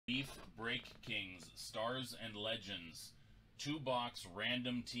Break Kings, Stars and Legends, 2-box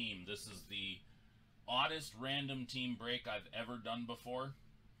random team. This is the oddest random team break I've ever done before,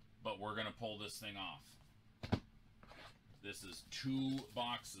 but we're going to pull this thing off. This is 2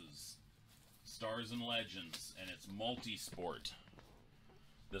 boxes, Stars and Legends, and it's multi-sport.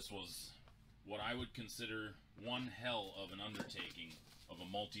 This was what I would consider one hell of an undertaking of a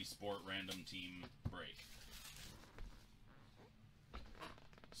multi-sport random team break.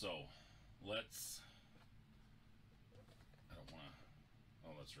 So, let's... I don't want to...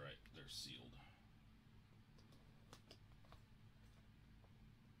 Oh, that's right. They're sealed.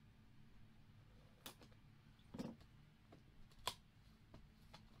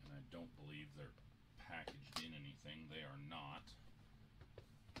 And I don't believe they're packaged in anything. They are not.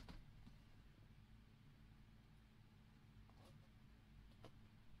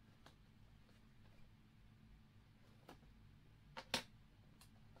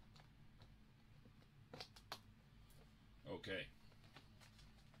 Okay.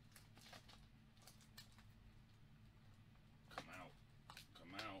 Come out.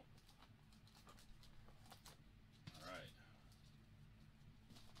 Come out. All right.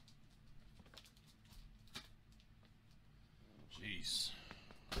 Jeez.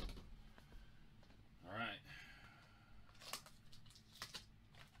 All right.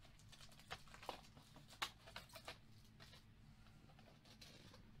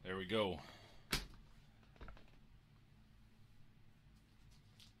 There we go.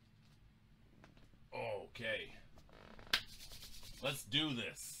 Okay, let's do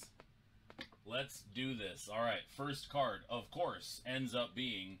this. Let's do this. All right, first card, of course, ends up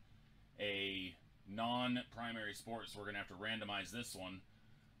being a non-primary sport, so we're going to have to randomize this one.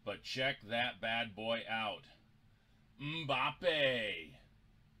 But check that bad boy out. Mbappe,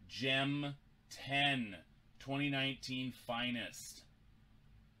 Gem 10, 2019 Finest.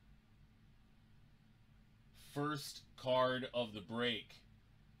 First card of the break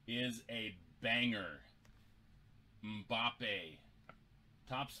is a banger. Mbappe,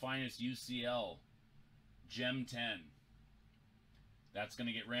 Topps Finest UCL, Gem 10. That's going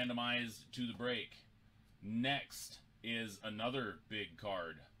to get randomized to the break. Next is another big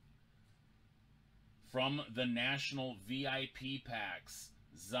card from the National VIP packs.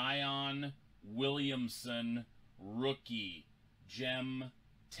 Zion Williamson, rookie, Gem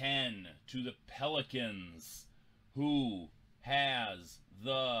 10 to the Pelicans. Who has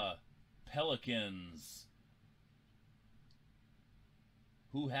the Pelicans?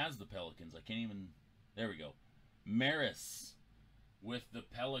 Who has the Pelicans? I can't even... There we go. Maris with the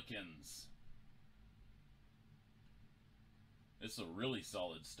Pelicans. It's a really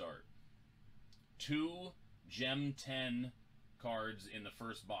solid start. 2 Gem 10 cards in the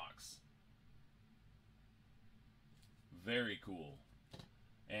first box. Very cool.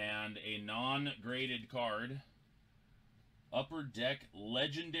 And a non-graded card. Upper Deck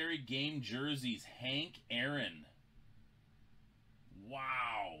Legendary Game Jerseys, Hank Aaron.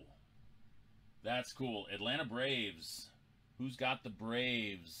 Wow. That's cool. Atlanta Braves. Who's got the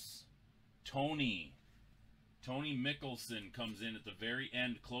Braves? Tony Mickelson comes in at the very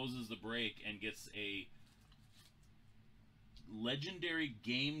end, closes the break, and gets a Legendary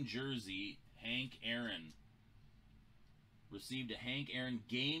Game Jersey, Hank Aaron. Received a Hank Aaron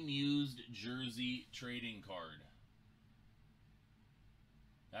game-used jersey trading card.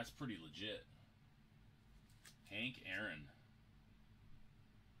 That's pretty legit. Hank Aaron.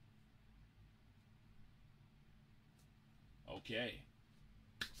 Okay.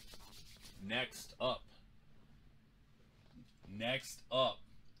 Next up.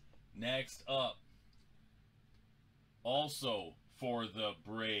 Also for the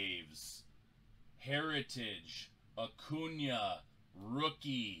Braves, Heritage Acuna,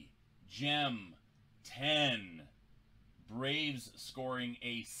 rookie, Gem 10. Braves scoring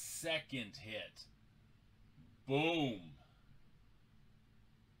a second hit. Boom.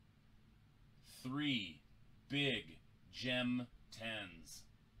 3 big Gem 10s.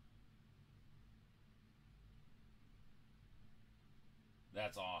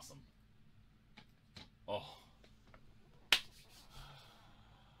 That's awesome. Oh.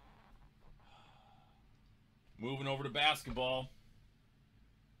 Moving over to basketball.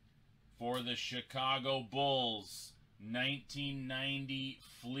 For the Chicago Bulls, 1990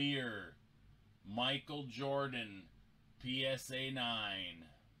 Fleer, Michael Jordan, PSA 9.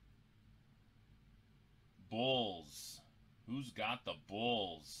 Bulls. Who's got the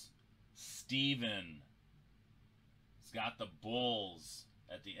Bulls? Steven. He's got the Bulls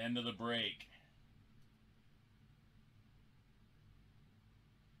at the end of the break.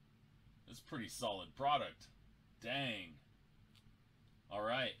 It's a pretty solid product. Dang. All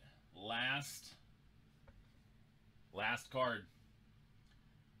right. Last last card.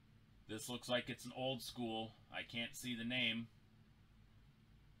 This looks like it's an old school. I can't see the name,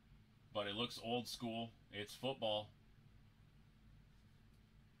 but it looks old school. It's football.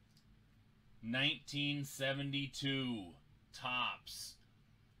 1972 Topps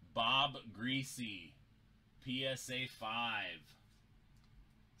Bob Greasy PSA 5.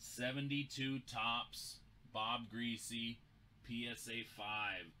 72 Topps Bob Greasy PSA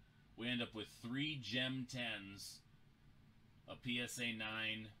 5. We end up with 3 Gem 10s, a PSA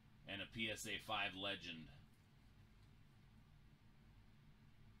 9, and a PSA 5 Legend.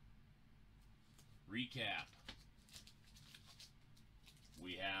 Recap.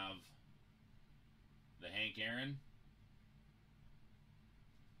 We have the Hank Aaron,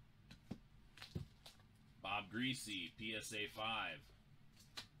 Bob Greasy PSA 5,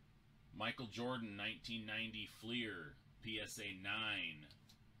 Michael Jordan 1990 Fleer PSA 9.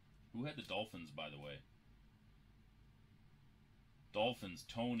 Who had the Dolphins, by the way? Dolphins,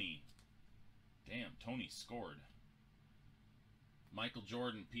 Tony. Damn, Tony scored. Michael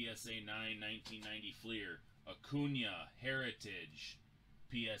Jordan PSA 9 1990 Fleer. Acuna Heritage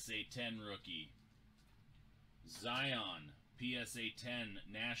PSA 10 rookie. Zion PSA 10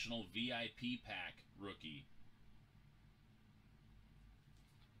 National VIP Pack rookie.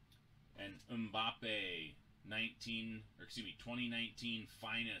 And Mbappe 2019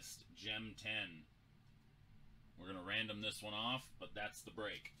 Finest Gem 10. We're going to random this one off, but that's the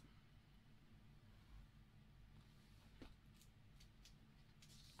break.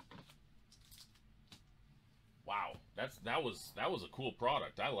 Wow, that was a cool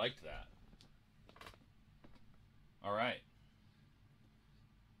product. I liked that. All right.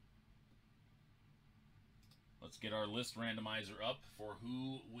 Let's get our list randomizer up for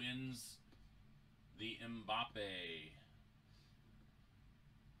who wins the Mbappe.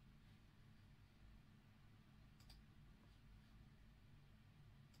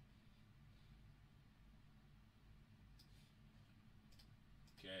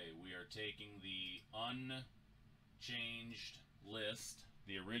 Okay, we are taking the unchanged list,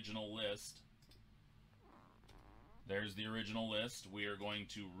 the original list. There's the original list. We are going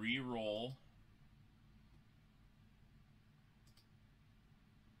to re-roll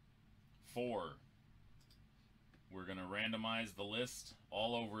 4. We're going to randomize the list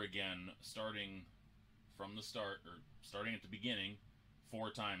all over again, starting from the start, or starting at the beginning, 4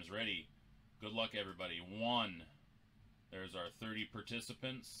 times. Ready? Good luck, everybody. 1. There's our 30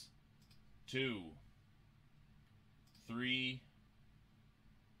 participants. 2. 3.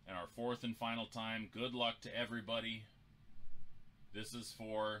 And our 4th and final time. Good luck to everybody. This is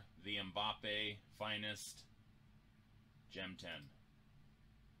for the Mbappe Finest Gem 10.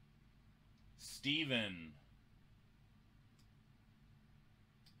 Steven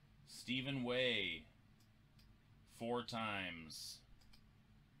Way. 4 times.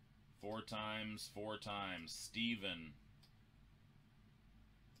 4 times, 4 times. Steven.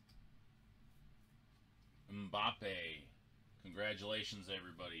 Mbappe. Congratulations,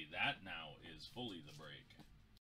 everybody. That now is fully the break.